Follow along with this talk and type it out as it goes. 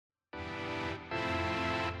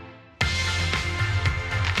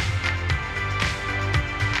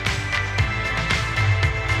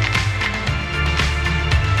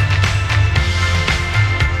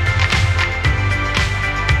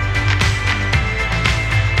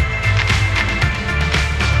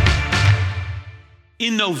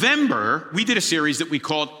In November, we did a series that we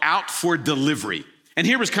called Out for Delivery. And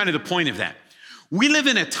here was kind of the point of that. We live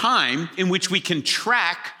in a time in which we can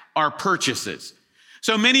track our purchases.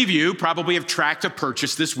 So many of you probably have tracked a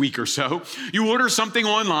purchase this week or so. You order something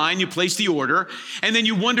online, you place the order, and then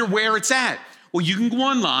you wonder where it's at. Well, you can go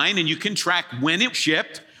online and you can track when it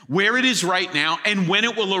shipped, where it is right now, and when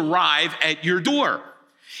it will arrive at your door.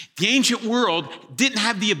 The ancient world didn't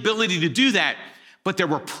have the ability to do that, but there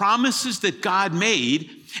were promises that God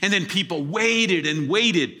made, and then people waited and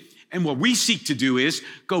waited. And what we seek to do is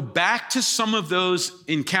go back to some of those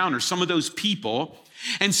encounters, some of those people,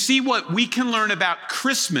 and see what we can learn about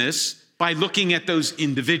Christmas by looking at those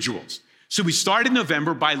individuals. So we started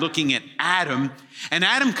November by looking at Adam, and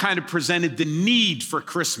Adam kind of presented the need for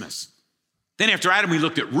Christmas. Then after Adam, we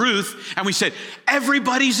looked at Ruth, and we said,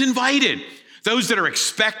 everybody's invited. Those that are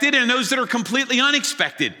expected and those that are completely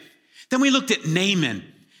unexpected. Then we looked at Naaman,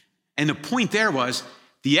 and the point there was,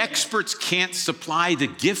 the experts can't supply the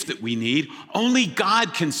gift that we need. Only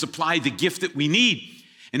God can supply the gift that we need.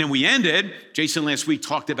 And then we ended, Jason last week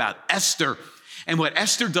talked about Esther. And what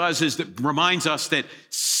Esther does is that reminds us that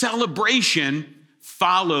celebration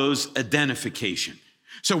follows identification.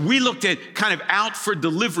 So we looked at kind of out for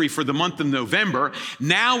delivery for the month of November.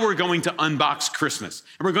 Now we're going to unbox Christmas.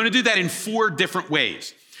 And we're going to do that in 4 different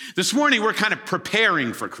ways. This morning, we're kind of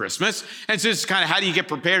preparing for Christmas. And so it's kind of how do you get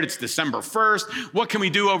prepared? It's December 1st. What can we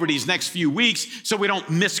do over these next few weeks so we don't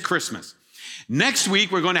miss Christmas? Next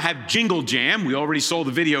week, we're going to have Jingle Jam. We already sold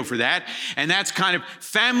the video for that. And that's kind of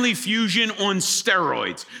family fusion on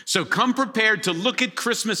steroids. So come prepared to look at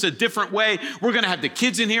Christmas a different way. We're going to have the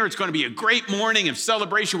kids in here. It's going to be a great morning of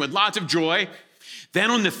celebration with lots of joy. Then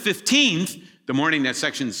on the 15th, the morning that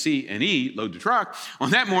section C and E load the truck,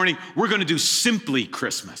 on that morning, we're going to do Simply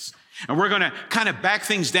Christmas. And we're going to kind of back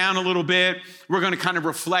things down a little bit. We're going to kind of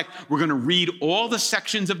reflect. We're going to read all the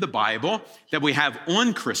sections of the Bible that we have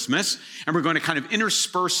on Christmas, and we're going to kind of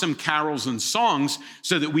intersperse some carols and songs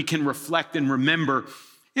so that we can reflect and remember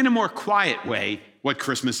in a more quiet way what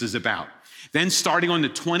Christmas is about. Then starting on the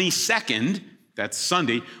 22nd, that's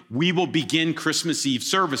Sunday, we will begin Christmas Eve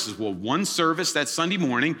services. Well, 1 service that Sunday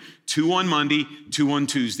morning, 2 on Monday, 2 on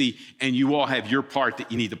Tuesday, and you all have your part that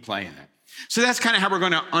you need to play in that. So that's kind of how we're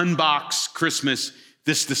going to unbox Christmas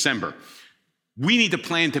this December. We need to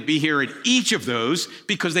plan to be here at each of those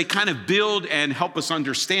because they kind of build and help us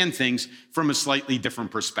understand things from a slightly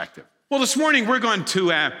different perspective. Well, this morning we're going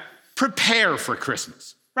to prepare for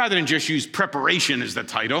Christmas. Rather than just use preparation as the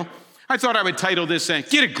title, I thought I would title this,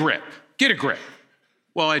 Get a Grip. Get a grip.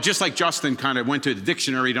 Well, just like Justin kind of went to the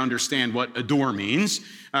dictionary to understand what adore means,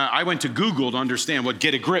 I went to Google to understand what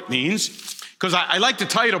get a grip means. Because I liked the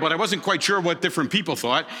title, but I wasn't quite sure what different people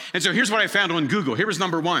thought. And so here's what I found on Google. Here was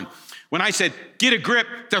number 1. When I said, get a grip,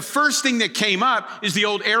 the first thing that came up is the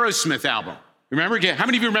old Aerosmith album. Remember? How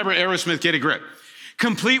many of you remember Aerosmith, Get a Grip?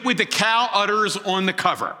 Complete with the cow udders on the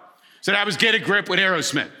cover. So that was Get a Grip with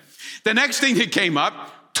Aerosmith. The next thing that came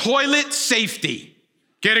up, toilet safety.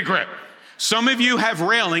 Get a grip. Some of you have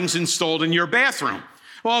railings installed in your bathroom.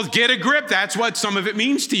 Well, get a grip. That's what some of it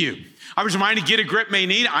means to you. I was reminded, get a grip may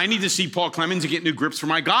need. I need to see Paul Clemens and get new grips for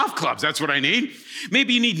my golf clubs. That's what I need.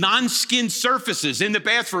 Maybe you need non-skin surfaces in the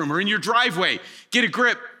bathroom or in your driveway. Get a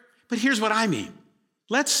grip. But here's what I mean.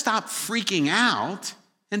 Let's stop freaking out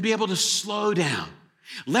and be able to slow down.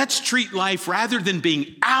 Let's treat life rather than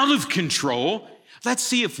being out of control. Let's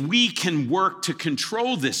see if we can work to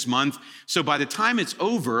control this month so by the time it's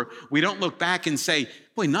over, we don't look back and say,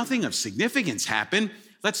 boy, nothing of significance happened.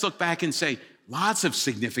 Let's look back and say, lots of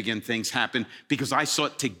significant things happened because I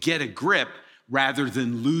sought to get a grip rather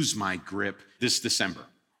than lose my grip this December.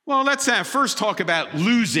 Well, let's first talk about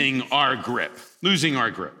losing our grip. Losing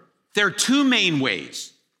our grip. There are 2 main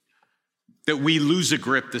ways that we lose a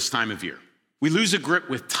grip this time of year. We lose a grip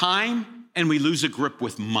with time and we lose a grip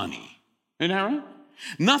with money. Isn't that right?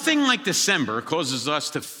 Nothing like December causes us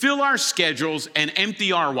to fill our schedules and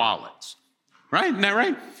empty our wallets. Right? Isn't that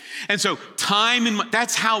right? And so time and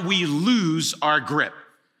that's how we lose our grip.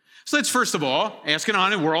 So let's first of all ask it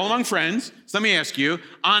on, and we're all among friends. So let me ask you,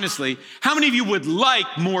 honestly, how many of you would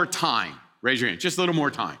like more time? Raise your hand, just a little more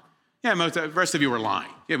time. Yeah, the rest of you are lying.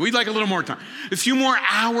 Yeah, we'd like a little more time. A few more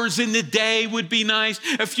hours in the day would be nice.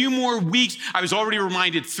 A few more weeks. I was already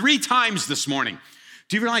reminded 3 times this morning.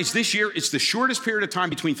 Do you realize this year it's the shortest period of time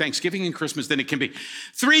between Thanksgiving and Christmas than it can be?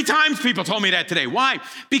 3 times people told me that today. Why?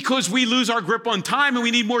 Because we lose our grip on time and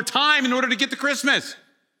we need more time in order to get to Christmas.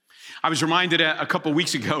 I was reminded a couple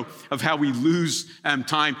weeks ago of how we lose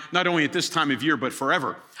time, not only at this time of year, but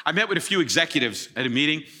forever. I met with a few executives at a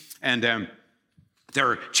meeting, and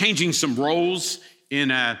they're changing some roles in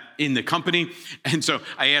the company. And so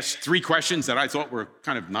I asked 3 questions that I thought were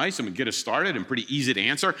kind of nice and would get us started and pretty easy to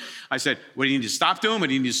answer. I said, what do you need to stop doing? What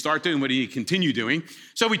do you need to start doing? What do you continue doing?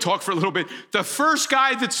 So we talked for a little bit. The first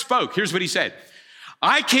guy that spoke, here's what he said.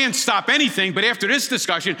 I can't stop anything, but after this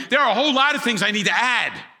discussion, there are a whole lot of things I need to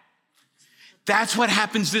add. That's what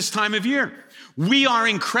happens this time of year. We are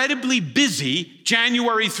incredibly busy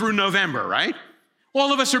January through November, right?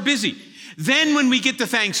 All of us are busy. Then when we get to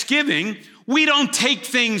Thanksgiving, we don't take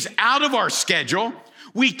things out of our schedule.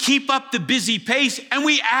 We keep up the busy pace and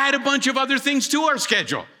we add a bunch of other things to our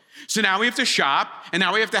schedule. So now we have to shop, and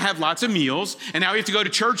now we have to have lots of meals, and now we have to go to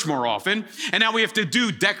church more often, and now we have to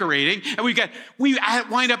do decorating, and we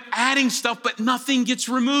wind up adding stuff, but nothing gets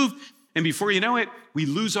removed. And before you know it, we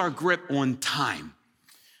lose our grip on time.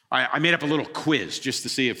 I made up a little quiz just to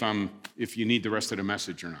see if you need the rest of the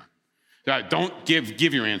message or not. Don't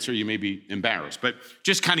give your answer. You may be embarrassed, but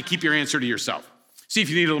just kind of keep your answer to yourself. See if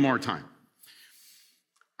you need a little more time.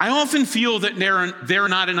 I often feel that there are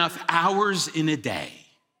not enough hours in a day.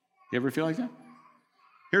 You ever feel like that?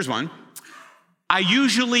 Here's one. I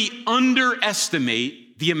usually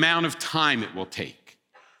underestimate the amount of time it will take.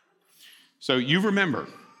 So you remember,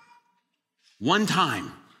 one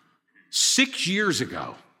time, 6 years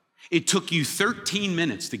ago, it took you 13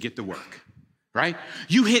 minutes to get to work, right?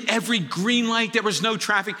 You hit every green light, there was no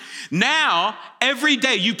traffic. Now, every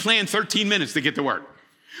day you plan 13 minutes to get to work,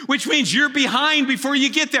 which means you're behind before you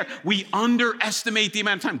get there. We underestimate the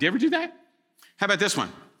amount of time. Do you ever do that? How about this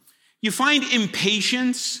one? You find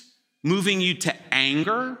impatience moving you to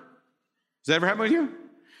anger. Does that ever happen with you?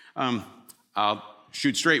 I'll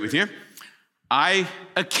shoot straight with you. I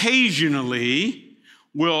occasionally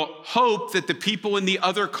will hope that the people in the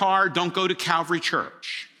other car don't go to Calvary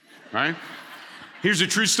Church, right? Here's a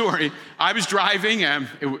true story. I was driving a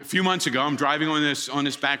few months ago. I'm driving on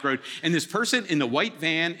this back road, and this person in the white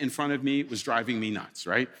van in front of me was driving me nuts,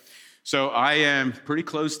 right? So I am pretty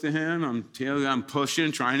close to him. I'm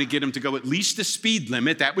pushing, trying to get him to go at least the speed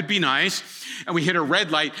limit. That would be nice. And we hit a red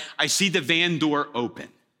light. I see the van door open.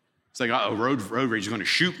 It's like, uh-oh, road rage is going to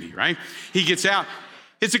shoot me, right? He gets out.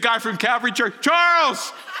 It's a guy from Calvary Church.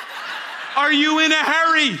 Charles, are you in a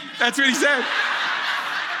hurry? That's what he said.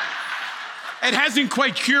 It hasn't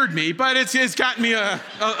quite cured me, but it's gotten me a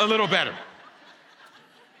little better.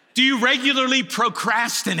 Do you regularly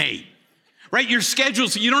procrastinate? Right? Your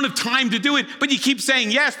schedules, you don't have time to do it, but you keep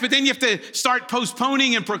saying yes, but then you have to start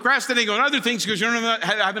postponing and procrastinating on other things because you don't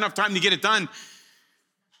have enough time to get it done.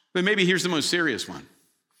 But maybe here's the most serious one.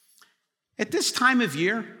 At this time of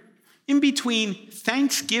year, in between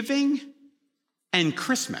Thanksgiving and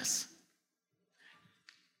Christmas,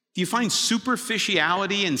 do you find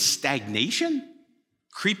superficiality and stagnation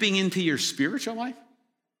creeping into your spiritual life?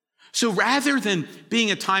 So rather than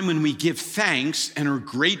being a time when we give thanks and are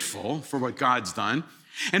grateful for what God's done,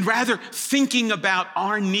 and rather thinking about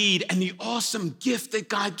our need and the awesome gift that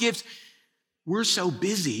God gives, we're so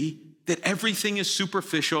busy that everything is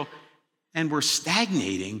superficial and we're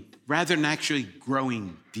stagnating rather than actually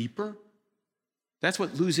growing deeper. That's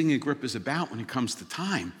what losing a grip is about when it comes to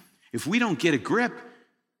time. If we don't get a grip,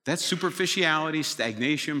 that's superficiality,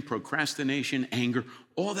 stagnation, procrastination, anger.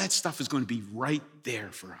 All that stuff is going to be right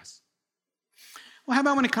there for us. Well, how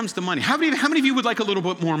about when it comes to money? How many of you would like a little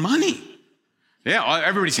bit more money? Yeah,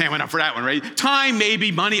 everybody's hand went up for that one, right? Time,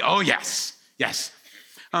 maybe, money. Oh, yes.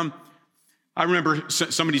 I remember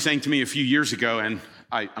somebody saying to me a few years ago, and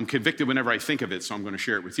I'm convicted whenever I think of it, so I'm going to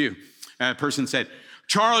share it with you. A person said,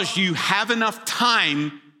 Charles, you have enough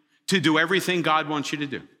time to do everything God wants you to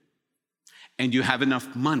do. And you have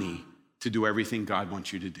enough money to do everything God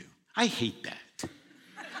wants you to do. I hate that.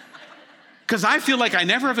 Because I feel like I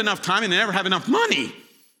never have enough time and I never have enough money.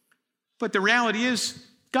 But the reality is,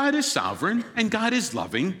 God is sovereign and God is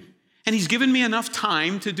loving. And he's given me enough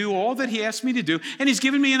time to do all that he asked me to do. And he's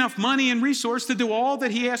given me enough money and resource to do all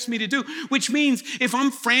that he asked me to do. Which means if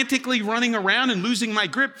I'm frantically running around and losing my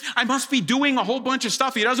grip, I must be doing a whole bunch of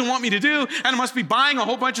stuff he doesn't want me to do. And I must be buying a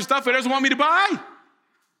whole bunch of stuff he doesn't want me to buy.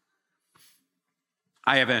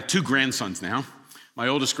 I have 2 grandsons now. My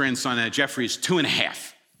oldest grandson, Jeffrey, is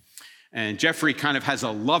 2.5. And Jeffrey kind of has a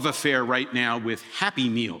love affair right now with Happy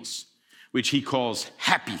Meals, which he calls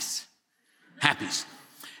Happies. Happies.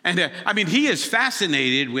 And he is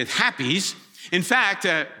fascinated with Happies. In fact,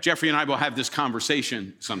 Jeffrey and I will have this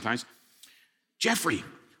conversation sometimes. Jeffrey,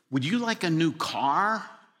 would you like a new car?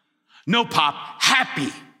 No, Pop. Happy.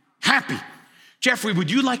 Jeffrey,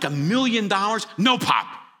 would you like $1 million? No, Pop.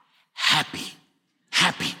 Happy.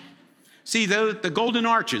 See, the golden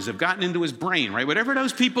arches have gotten into his brain, right? Whatever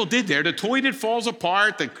those people did there, the toy that falls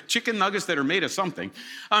apart, the chicken nuggets that are made of something.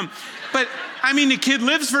 But I mean, the kid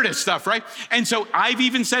lives for this stuff, right? And so I've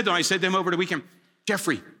even said to him, I said to him over the weekend,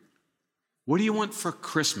 Jeffrey, what do you want for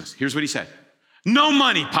Christmas? Here's what he said. No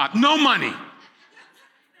money, Pop, no money.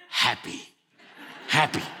 Happy.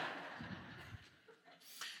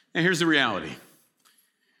 And here's the reality.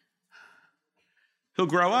 He'll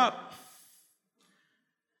grow up.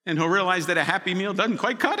 And he'll realize that a Happy Meal doesn't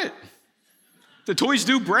quite cut it. The toys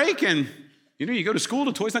do break, and you go to school,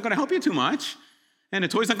 the toy's not gonna help you too much. And the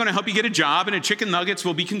toy's not gonna help you get a job, and the chicken nuggets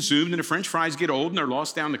will be consumed, and the French fries get old, and they're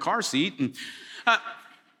lost down the car seat. And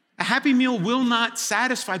a Happy Meal will not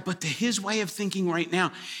satisfy, but to his way of thinking right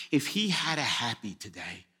now, if he had a happy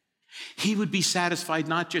today, he would be satisfied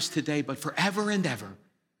not just today, but forever and ever.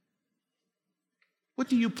 What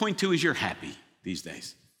do you point to as your happy these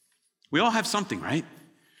days? We all have something, right?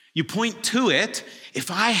 You point to it.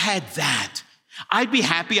 If I had that, I'd be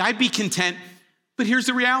happy, I'd be content. But here's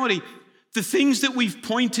the reality. The things that we've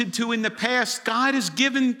pointed to in the past, God has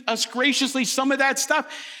given us graciously some of that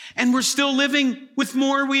stuff, and we're still living with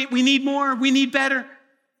more. We need more, we need better.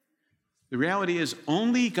 The reality is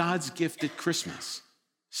only God's gift at Christmas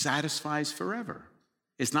satisfies forever.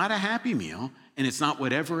 It's not a Happy Meal, and it's not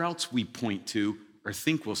whatever else we point to or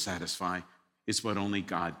think will satisfy. It's what only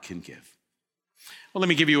God can give. Well, let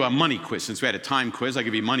me give you a money quiz. Since we had a time quiz, I'll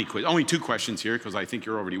give you a money quiz. Only 2 questions here because I think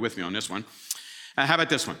you're already with me on this one. How about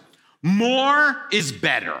this one? More is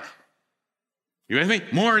better. You with me?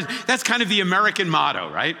 That's kind of the American motto,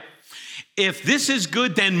 right? If this is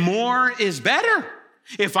good, then more is better.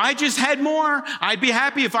 If I just had more, I'd be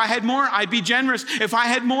happy. If I had more, I'd be generous. If I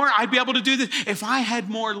had more, I'd be able to do this. If I had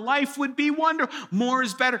more, life would be wonderful. More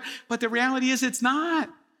is better. But the reality is it's not.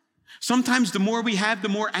 Sometimes the more we have, the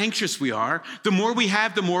more anxious we are. The more we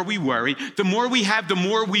have, the more we worry. The more we have, the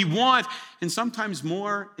more we want. And sometimes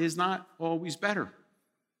more is not always better.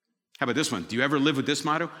 How about this one? Do you ever live with this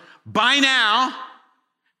motto? Buy now,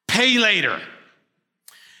 pay later.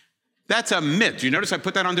 That's a myth. Do you notice I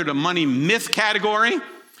put that under the money myth category?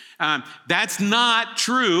 That's not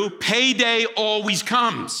true. Payday always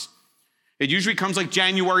comes. It usually comes like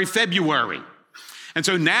January, February. And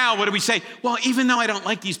so now what do we say? Well, even though I don't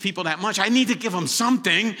like these people that much, I need to give them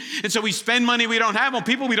something. And so we spend money we don't have on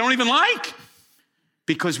people we don't even like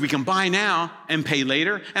because we can buy now and pay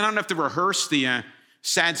later. And I don't have to rehearse the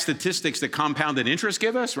sad statistics that compounded interest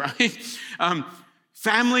give us, right?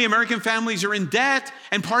 American families are in debt.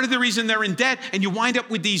 And part of the reason they're in debt, and you wind up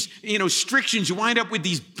with these restrictions, you wind up with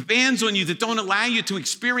these bans on you that don't allow you to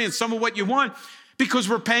experience some of what you want. Because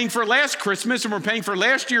we're paying for last Christmas and we're paying for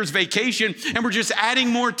last year's vacation and we're just adding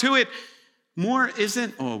more to it. More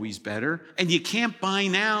isn't always better. And you can't buy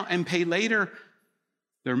now and pay later.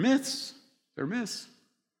 They're myths. They're myths.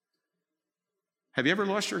 Have you ever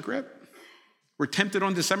lost your grip? We're tempted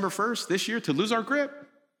on December 1st this year to lose our grip.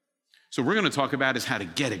 So we're going to talk about is how to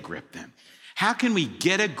get a grip then. How can we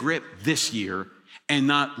get a grip this year and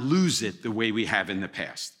not lose it the way we have in the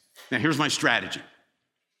past? Now, here's my strategy.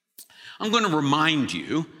 I'm going to remind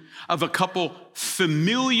you of a couple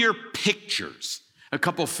familiar pictures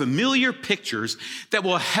that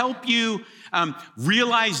will help you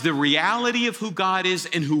realize the reality of who God is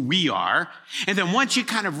and who we are. And then once you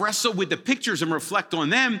kind of wrestle with the pictures and reflect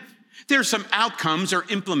on them, there's some outcomes or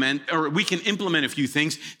we can implement a few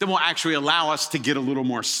things that will actually allow us to get a little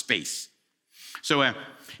more space. So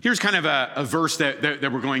here's kind of a verse that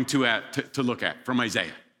we're going to look at from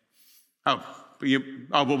Isaiah.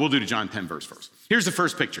 We'll do the John 10 verse first. Here's the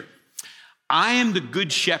first picture. I am the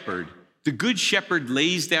good shepherd. The good shepherd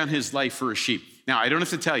lays down his life for a sheep. Now, I don't have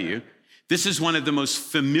to tell you, this is one of the most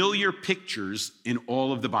familiar pictures in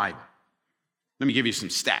all of the Bible. Let me give you some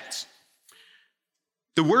stats.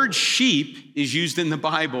 The word sheep is used in the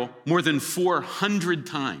Bible more than 400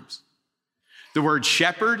 times. The word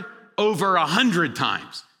shepherd, over 100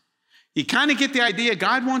 times. You kind of get the idea.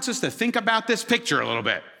 God wants us to think about this picture a little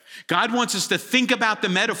bit. God wants us to think about the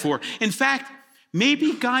metaphor. In fact,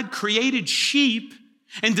 maybe God created sheep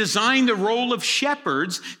and designed the role of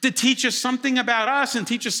shepherds to teach us something about us and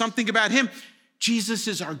teach us something about him. Jesus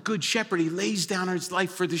is our good shepherd. He lays down his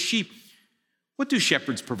life for the sheep. What do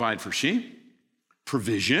shepherds provide for sheep?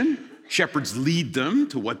 Provision. Shepherds lead them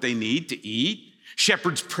to what they need to eat.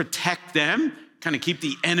 Shepherds protect them, kind of keep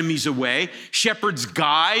the enemies away. Shepherds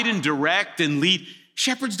guide and direct and lead.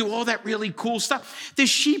 Shepherds do all that really cool stuff. The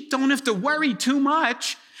sheep don't have to worry too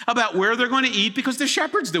much about where they're going to eat because the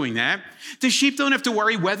shepherd's doing that. The sheep don't have to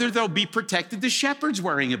worry whether they'll be protected. The shepherd's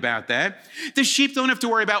worrying about that. The sheep don't have to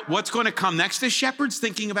worry about what's going to come next. The shepherd's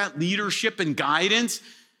thinking about leadership and guidance.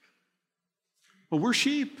 Well, we're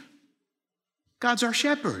sheep. God's our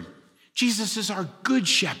shepherd. Jesus is our good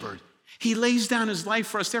shepherd. He lays down his life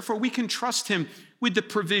for us. Therefore, we can trust him with the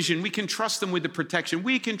provision. We can trust him with the protection.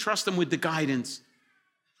 We can trust him with the guidance.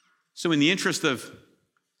 So in the interest of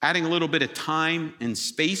adding a little bit of time and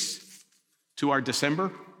space to our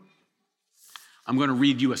December, I'm going to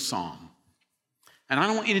read you a psalm. And I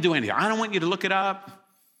don't want you to do anything. I don't want you to look it up.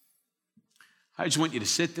 I just want you to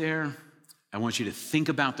sit there. I want you to think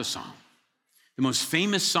about the psalm. The most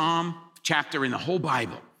famous psalm chapter in the whole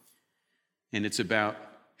Bible. And it's about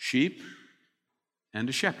sheep and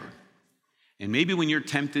a shepherd. And maybe when you're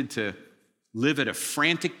tempted to live at a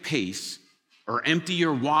frantic pace or empty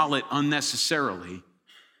your wallet unnecessarily,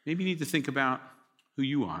 maybe you need to think about who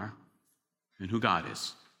you are and who God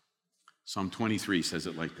is. Psalm 23 says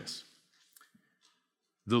it like this.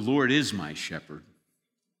 The Lord is my shepherd.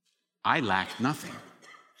 I lack nothing.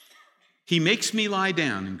 He makes me lie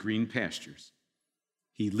down in green pastures.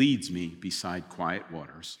 He leads me beside quiet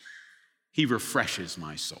waters. He refreshes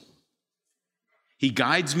my soul. He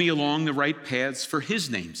guides me along the right paths for his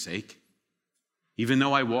name's sake. Even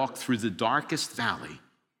though I walk through the darkest valley,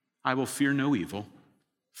 I will fear no evil,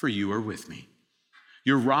 for you are with me.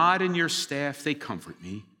 Your rod and your staff, they comfort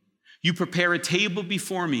me. You prepare a table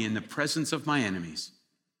before me in the presence of my enemies.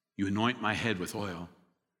 You anoint my head with oil.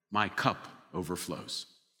 My cup overflows.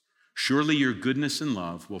 Surely your goodness and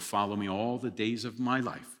love will follow me all the days of my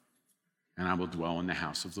life, and I will dwell in the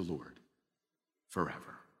house of the Lord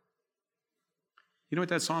forever. You know what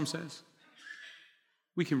that psalm says?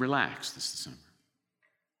 We can relax this December.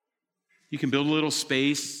 You can build a little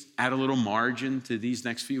space, add a little margin to these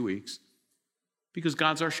next few weeks, because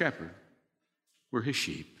God's our shepherd. We're his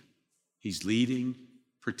sheep. He's leading,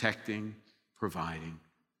 protecting, providing.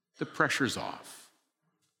 The pressure's off.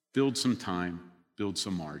 Build some time, build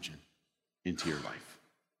some margin into your life.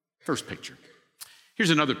 First picture. Here's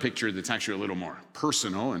another picture that's actually a little more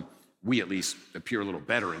personal, and we at least appear a little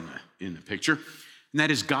better in the picture. And that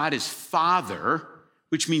is God is Father,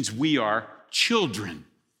 which means we are children.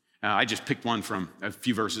 I just picked one from a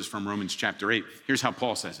few verses from Romans chapter 8. Here's how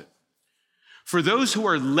Paul says it. For those who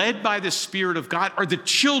are led by the Spirit of God are the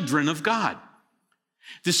children of God.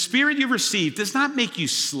 The Spirit you received does not make you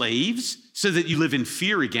slaves so that you live in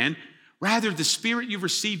fear again. Rather, the Spirit you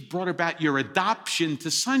received brought about your adoption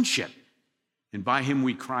to sonship. And by him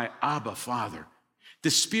we cry, Abba, Father.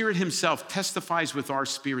 The Spirit himself testifies with our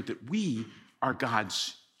spirit that we are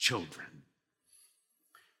God's children.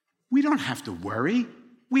 We don't have to worry.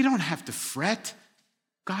 We don't have to fret.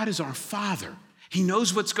 God is our Father. He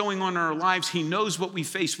knows what's going on in our lives. He knows what we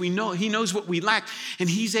face. He knows what we lack. And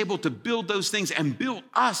he's able to build those things and build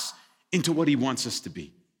us into what he wants us to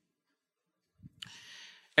be.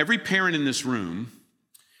 Every parent in this room,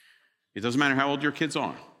 it doesn't matter how old your kids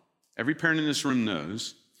are, every parent in this room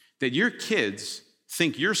knows that your kids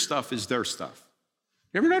think your stuff is their stuff.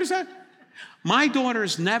 You ever notice that? My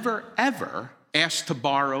daughters never, ever asked to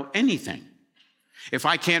borrow anything. If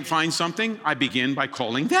I can't find something, I begin by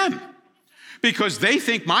calling them. Because they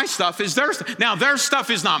think my stuff is their stuff. Now, their stuff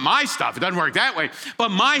is not my stuff. It doesn't work that way. But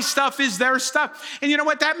my stuff is their stuff. And you know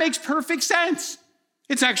what? That makes perfect sense.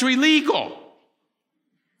 It's actually legal.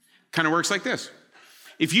 Kind of works like this.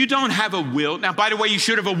 If you don't have a will, now, by the way, you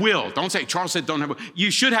should have a will. Don't say, Charles said don't have a will.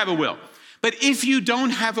 You should have a will. But if you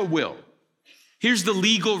don't have a will, here's the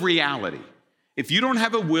legal reality. If you don't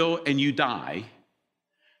have a will and you die,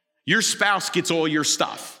 your spouse gets all your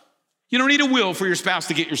stuff. You don't need a will for your spouse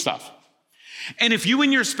to get your stuff. And if you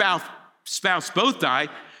and your spouse both die,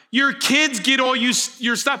 your kids get all your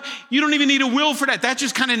stuff. You don't even need a will for that. That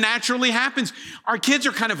just kind of naturally happens. Our kids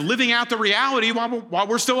are kind of living out the reality while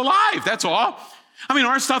we're still alive. That's all. I mean,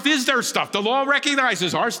 our stuff is their stuff. The law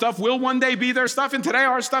recognizes our stuff will one day be their stuff. And today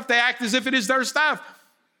our stuff, they act as if it is their stuff.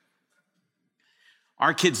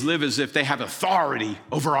 Our kids live as if they have authority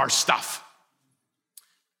over our stuff.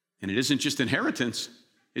 And it isn't just inheritance.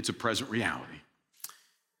 It's a present reality.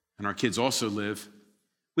 And our kids also live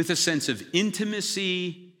with a sense of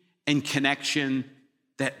intimacy and connection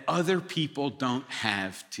that other people don't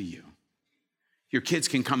have to you. Your kids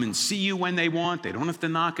can come and see you when they want. They don't have to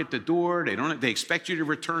knock at the door. They expect you to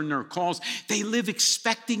return their calls. They live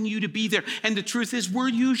expecting you to be there. And the truth is, we're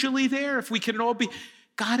usually there. If we can all be,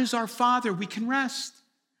 God is our Father. We can rest.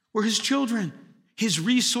 We're his children. His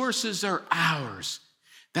resources are ours.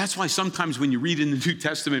 That's why sometimes when you read in the New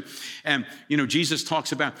Testament, and Jesus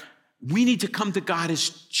talks about we need to come to God as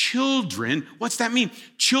children. What's that mean?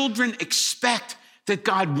 Children expect that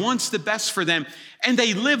God wants the best for them, and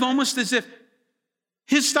they live almost as if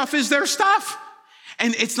his stuff is their stuff.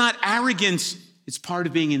 And it's not arrogance it's part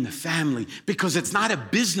of being in the family, because it's not a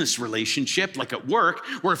business relationship like at work,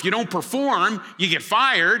 where if you don't perform, you get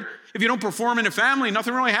fired. If you don't perform in a family,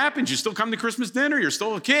 nothing really happens. You still come to Christmas dinner. You're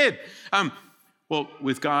still a kid. Well,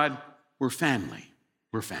 with God, we're family.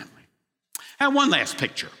 We're family. And one last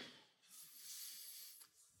picture.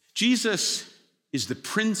 Jesus is the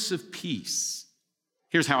Prince of Peace.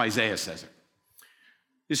 Here's how Isaiah says it.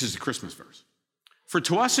 This is the Christmas verse. For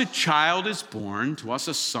to us a child is born, to us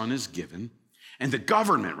a son is given, and the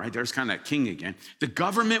government, right, there's kind of that king again, the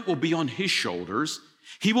government will be on his shoulders.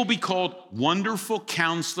 He will be called Wonderful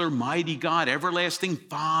Counselor, Mighty God, Everlasting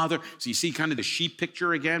Father. So you see kind of the sheep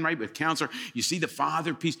picture again, right, with Counselor. You see the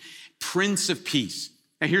Father, Peace, Prince of Peace.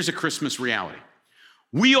 And here's a Christmas reality.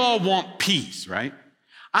 We all want peace, right?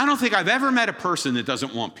 I don't think I've ever met a person that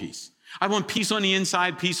doesn't want peace. I want peace on the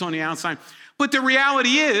inside, peace on the outside. But the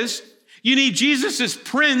reality is, you need Jesus as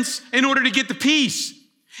Prince in order to get the peace.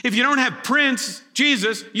 If you don't have Prince,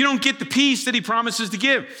 Jesus, you don't get the peace that he promises to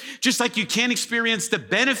give. Just like you can't experience the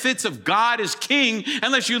benefits of God as King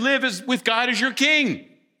unless you live with God as your King.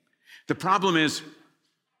 The problem is,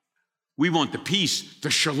 we want the peace,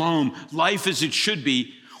 the shalom, life as it should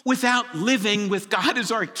be, without living with God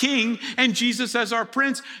as our King and Jesus as our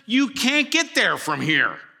Prince. You can't get there from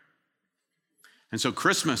here. And so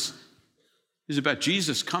Christmas is about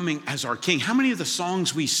Jesus coming as our King. How many of the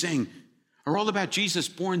songs we sing are all about Jesus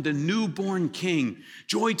born, the newborn King?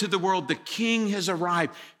 Joy to the world, the King has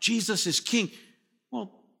arrived. Jesus is King.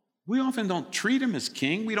 Well, we often don't treat him as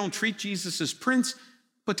King. We don't treat Jesus as Prince.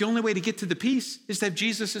 But the only way to get to the peace is to have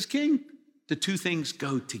Jesus as King. The two things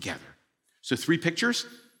go together. So 3 pictures.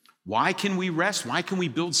 Why can we rest? Why can we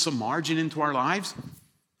build some margin into our lives?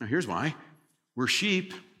 Now here's why. We're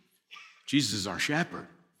sheep. Jesus is our shepherd.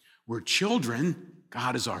 We're children.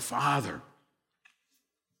 God is our Father.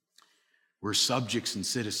 We're subjects and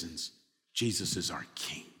citizens. Jesus is our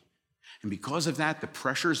King. And because of that, the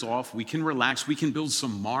pressure's off. We can relax. We can build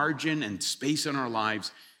some margin and space in our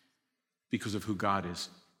lives because of who God is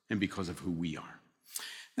and because of who we are.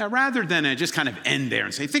 Now, rather than just kind of end there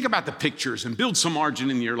and say, think about the pictures and build some margin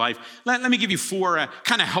in your life, let me give you 4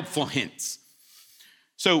 kind of helpful hints.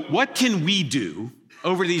 So what can we do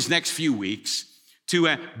over these next few weeks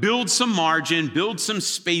to build some margin, build some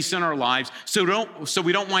space in our lives so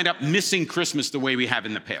we don't wind up missing Christmas the way we have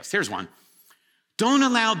in the past? Here's one. Don't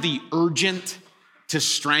allow the urgent to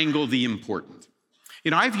strangle the important.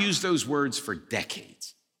 You know, I've used those words for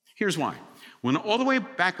decades. Here's why. All the way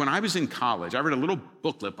back when I was in college, I read a little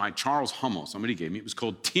booklet by Charles Hummel, somebody gave me. It was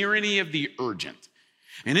called Tyranny of the Urgent.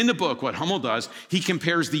 And in the book, what Hummel does, he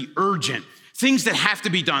compares the urgent, things that have to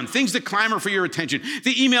be done, things that clamor for your attention.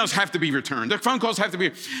 The emails have to be returned. The phone calls have to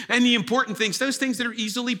be, and the important things, those things that are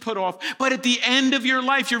easily put off. But at the end of your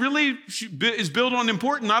life, you really is built on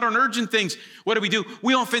important, not on urgent things. What do?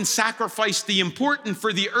 We often sacrifice the important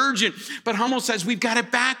for the urgent. But Hummel says we've got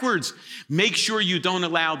it backwards. Make sure you don't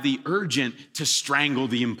allow the urgent to strangle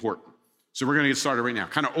the important. So we're going to get started right now,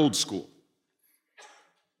 kind of old school.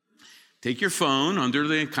 Take your phone under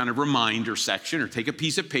the kind of reminder section, or take a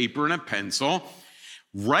piece of paper and a pencil.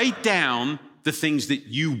 Write down the things that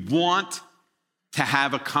you want to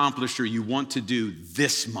have accomplished or you want to do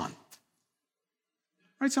this month.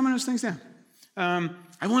 Write some of those things down.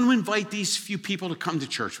 I want to invite these few people to come to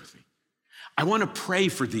church with me. I want to pray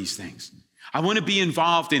for these things. I want to be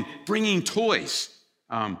involved in bringing toys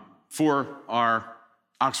for our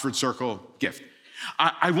Oxford Circle gift.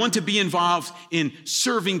 I want to be involved in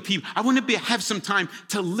serving people. I want to have some time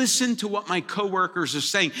to listen to what my coworkers are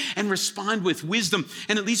saying and respond with wisdom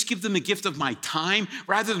and at least give them the gift of my time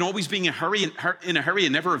rather than always being in a hurry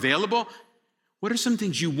and never available. What are some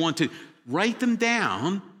things you want to write them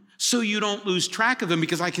down so you don't lose track of them?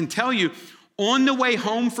 Because I can tell you, on the way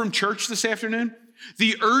home from church this afternoon,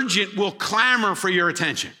 the urgent will clamor for your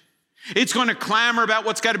attention. It's going to clamor about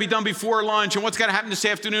what's got to be done before lunch and what's got to happen this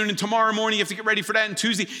afternoon, and tomorrow morning you have to get ready for that, and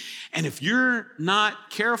Tuesday. And if you're not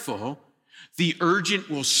careful, the urgent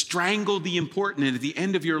will strangle the important, and at the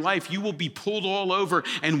end of your life, you will be pulled all over,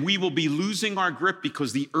 and we will be losing our grip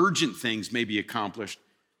because the urgent things may be accomplished,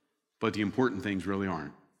 but the important things really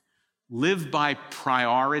aren't. Live by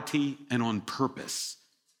priority and on purpose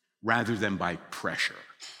rather than by pressure.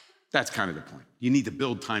 That's kind of the point. You need to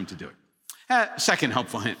build time to do it. Second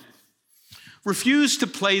helpful hint. Refuse to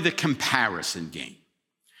play the comparison game.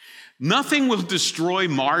 Nothing will destroy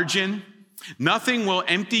margin. Nothing will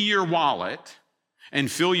empty your wallet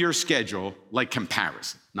and fill your schedule like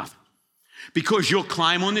comparison. Nothing. Because you'll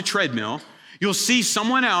climb on the treadmill, you'll see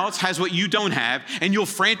someone else has what you don't have, and you'll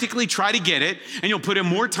frantically try to get it, and you'll put in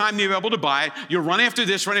more time to be able to buy it. You'll run after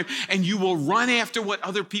this, and you will run after what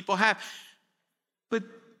other people have. But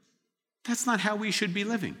that's not how we should be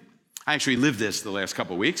living. I actually lived this the last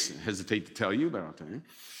couple of weeks. I hesitate to tell you, but I'll tell you.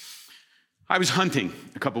 I was hunting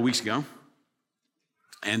a couple of weeks ago,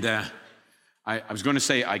 and I was going to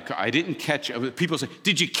say I didn't catch. People say,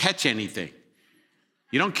 "Did you catch anything?"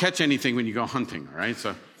 You don't catch anything when you go hunting, all right?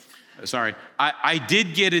 So, sorry. I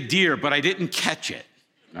did get a deer, but I didn't catch it,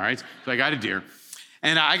 all right? So I got a deer,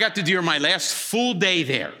 and I got the deer my last full day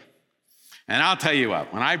there. And I'll tell you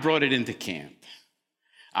what, when I brought it into camp,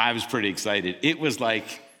 I was pretty excited. It was like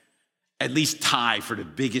at least tie for the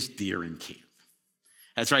biggest deer in camp.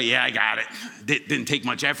 That's right, yeah, I got it. Didn't take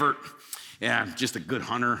much effort. Yeah, just a good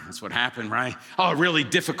hunter. That's what happened, right? Oh, really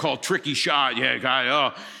difficult, tricky shot. Yeah, got it.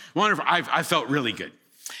 Oh, wonderful. I felt really good.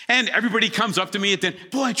 And everybody comes up to me at the end.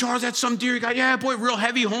 Boy, Charles, that's some deer you got. Yeah, boy, real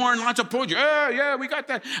heavy horn, lots of pull. Yeah, we got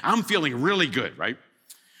that. I'm feeling really good, right?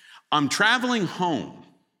 I'm traveling home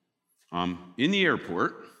in the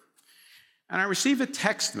airport, and I receive a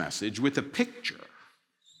text message with a picture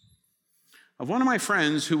of one of my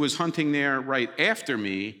friends who was hunting there right after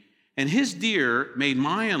me, and his deer made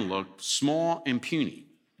mine look small and puny.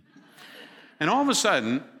 And all of a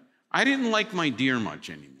sudden, I didn't like my deer much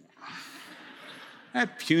anymore.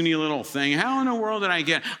 That puny little thing, how in the world did I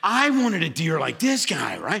get? I wanted a deer like this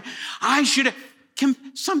guy, right? I should have,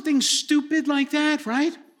 something stupid like that,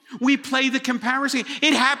 right? We play the comparison.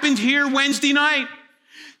 It happened here Wednesday night.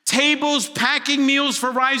 Tables packing meals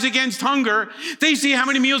for Rise Against Hunger. They see how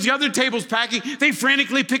many meals the other table's packing. They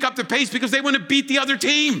frantically pick up the pace because they want to beat the other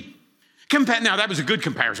team. Now, that was a good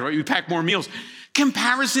comparison, right? You pack more meals.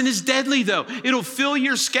 Comparison is deadly, though. It'll fill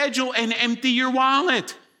your schedule and empty your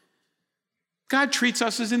wallet. God treats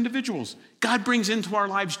us as individuals. God brings into our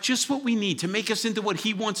lives just what we need to make us into what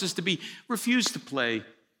he wants us to be. Refuse to play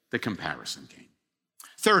the comparison game.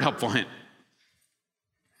 Third helpful hint.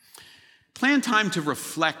 Plan time to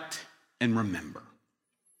reflect and remember.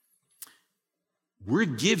 We're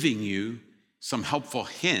giving you some helpful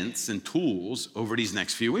hints and tools over these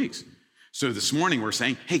next few weeks. So this morning we're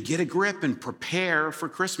saying, hey, get a grip and prepare for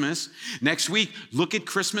Christmas. Next week, look at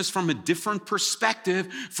Christmas from a different perspective,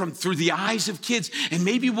 through the eyes of kids. And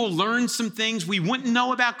maybe we'll learn some things we wouldn't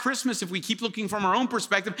know about Christmas if we keep looking from our own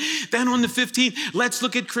perspective. Then on the 15th, let's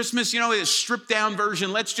look at Christmas, a stripped down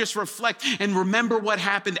version. Let's just reflect and remember what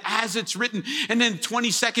happened as it's written. And then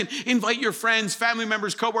 22nd, invite your friends, family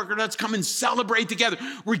members, coworkers. Let's come and celebrate together.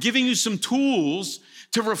 We're giving you some tools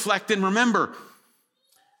to reflect and remember.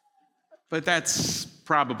 But that's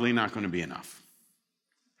probably not going to be enough.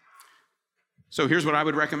 So here's what I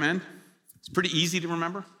would recommend. It's pretty easy to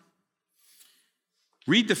remember.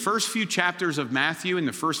 Read the first few chapters of Matthew and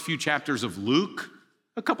the first few chapters of Luke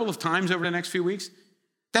a couple of times over the next few weeks.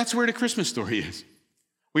 That's where the Christmas story is.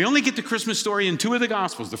 We only get the Christmas story in two of the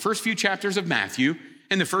Gospels, the first few chapters of Matthew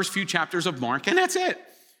and the first few chapters of Mark, and that's it.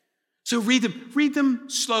 So read them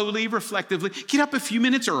slowly, reflectively. Get up a few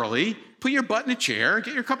minutes early, put your butt in a chair,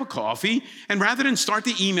 get your cup of coffee, and rather than start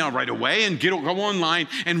the email right away and go online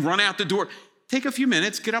and run out the door, take a few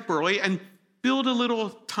minutes, get up early, and build a little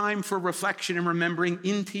time for reflection and remembering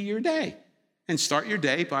into your day. And start your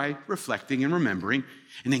day by reflecting and remembering,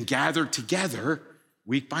 and then gather together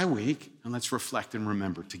week by week, and let's reflect and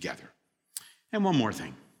remember together. And one more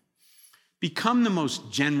thing. Become the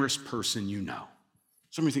most generous person you know.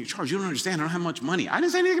 Somebody thinks, Charles, you don't understand. I don't have much money. I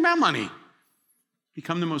didn't say anything about money.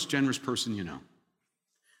 Become the most generous person you know.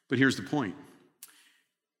 But here's the point.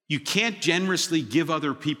 You can't generously give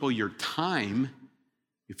other people your time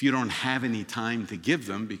if you don't have any time to give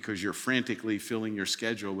them because you're frantically filling your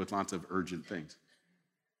schedule with lots of urgent things.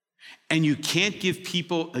 And you can't give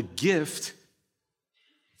people a gift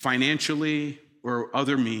financially or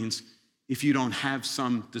other means if you don't have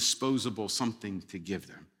some disposable something to give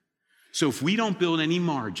them. So if we don't build any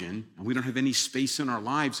margin and we don't have any space in our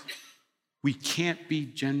lives, we can't be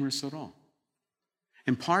generous at all.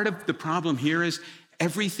 And part of the problem here is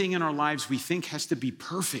everything in our lives we think has to be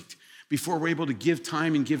perfect before we're able to give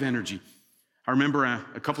time and give energy. I remember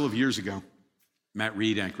a couple of years ago, Matt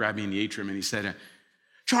Reed grabbed me in the atrium and he said,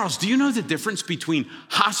 Charles, do you know the difference between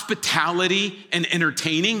hospitality and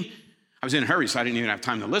entertaining? I was in a hurry, so I didn't even have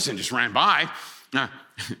time to listen, just ran by. No.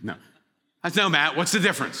 I said, no, Matt, what's the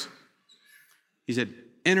difference? He said,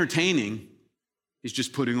 entertaining is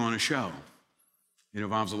just putting on a show. It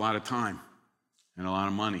involves a lot of time and a lot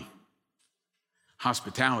of money.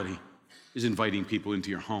 Hospitality is inviting people into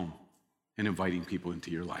your home and inviting people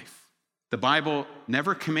into your life. The Bible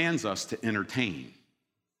never commands us to entertain.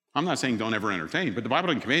 I'm not saying don't ever entertain, but the Bible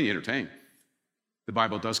doesn't command you to entertain. The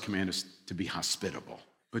Bible does command us to be hospitable.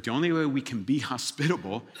 But the only way we can be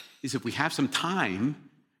hospitable is if we have some time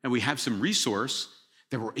and we have some resource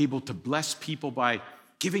that we're able to bless people by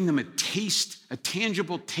giving them a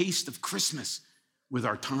tangible taste of Christmas with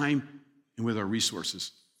our time and with our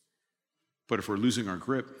resources. But if we're losing our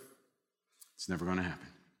grip, it's never going to happen.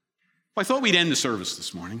 Well, I thought we'd end the service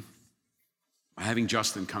this morning by having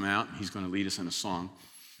Justin come out. He's going to lead us in a song.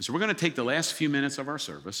 And so we're going to take the last few minutes of our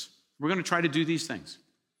service. We're going to try to do these things.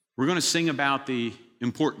 We're going to sing about the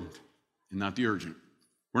important and not the urgent.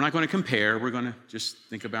 We're not going to compare. We're going to just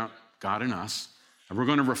think about God and us. And we're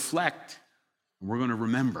going to reflect, and we're going to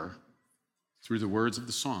remember through the words of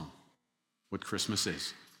the song what Christmas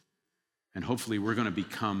is. And hopefully we're going to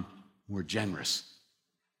become more generous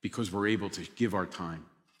because we're able to give our time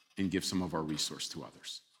and give some of our resource to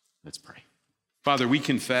others. Let's pray. Father, we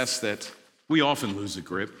confess that we often lose a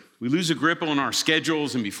grip. We lose a grip on our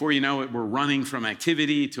schedules, and before you know it, we're running from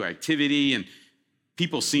activity to activity, and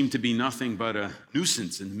people seem to be nothing but a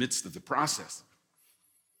nuisance in the midst of the process.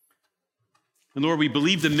 And Lord, we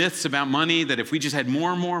believe the myths about money that if we just had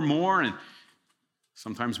more, and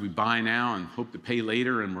sometimes we buy now and hope to pay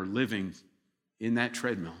later, and we're living in that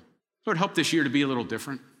treadmill. Lord, help this year to be a little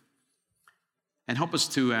different, and help us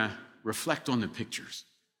to reflect on the pictures,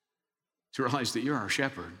 to realize that you're our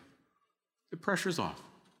shepherd. The pressure's off.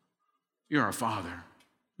 You're our Father.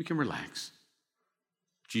 We can relax.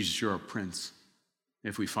 Jesus, you're our Prince.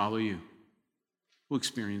 If we follow you, we'll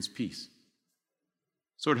experience peace.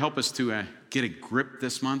 So Lord, help us to get a grip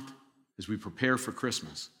this month as we prepare for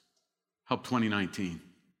Christmas. Help 2019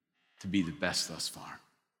 to be the best thus far.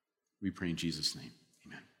 We pray in Jesus' name.